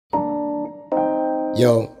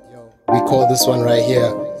Yo, we call this one right here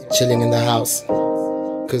chilling in the house,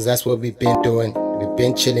 cause that's what we've been doing. We've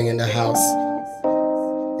been chilling in the house.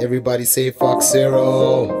 Everybody say fuck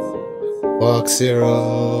zero, fuck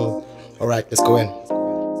zero. Alright, let's go in.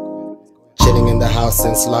 Chilling in the house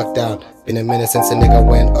since lockdown. Been a minute since a nigga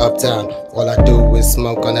went uptown. All I do is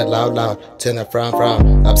smoke on that loud. Turn that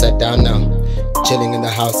frown, upside down now. Chilling in the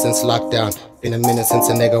house since lockdown. Been a minute since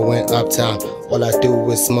a nigga went uptown. All I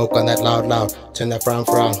do is smoke on that loud. Turn that frown,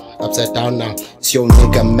 upside down now. It's your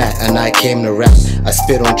nigga Matt and I came to rap. I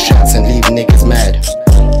spit on tracks and leave niggas mad.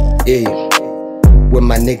 Yeah. With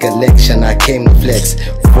my nigga election, I came to flex.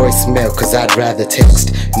 Voicemail, cause I'd rather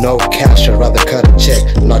text. No cash, I'd rather cut a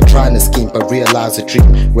check. Not trying to scheme, but realize a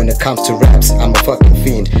dream. When it comes to raps, I'm a fucking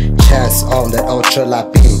fiend. Chance on that ultra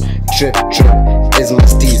light beam. Drip, is my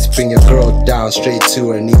steez. Bring your girl down straight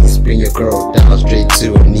to her knees. Bring your girl down straight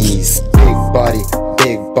to her knees. Big body,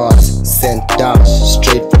 big boss. Sent down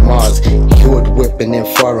straight from Mars. Hood whipping in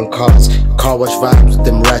foreign cars. Car wash vibes with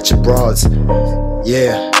them ratchet broads.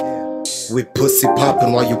 Yeah. We pussy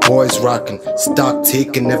poppin' while you boys rockin'. Stock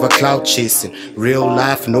taking, never cloud chasing. Real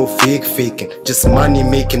life, no fake faking. Just money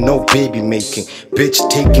making, no baby making. Bitch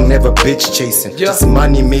taking, never bitch chasing. Just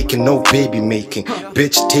money making, no baby making.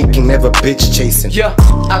 Bitch taking, never bitch chasing. Yeah,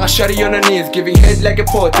 I got shawty on her knees, giving head like a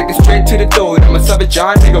paw, take it straight to the door. I'm a savage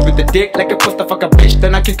John nigga with the dick like a poster, fuck a bitch,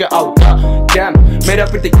 then I kick her out. Damn, made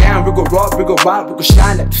up with the gang, we go raw, we go wild, we go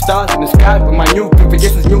shine like the stars in the sky. With my new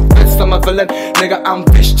configurations, new fists, I'm a villain. Nigga, I'm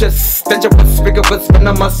vicious. Dangerous, rigorous when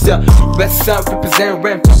I'm us, yeah. West side represent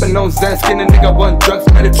rent, poppin' on Zan, skinny nigga want drugs,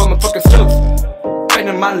 ready for my fucking slugs.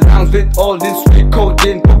 In my lounge with all this sweet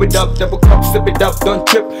codeine. Put it up, double cup, sip it up, don't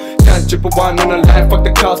trip. Can't trip a one on a line, fuck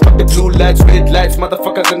the cars, fuck the blue lights, red lights.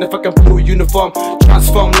 Motherfuckers in the fucking blue uniform.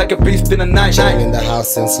 Transform like a beast in a night. Chilling in the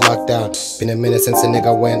house since lockdown. Been a minute since a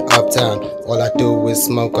nigga went uptown. All I do is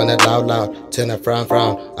smoke on that loud. Turn that frown,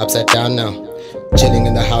 upside down now. Chilling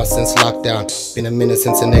in the house since lockdown. Been a minute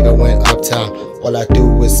since a nigga went uptown. All I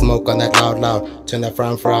do is smoke on that loud. Turn that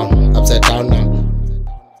frown, upside down now.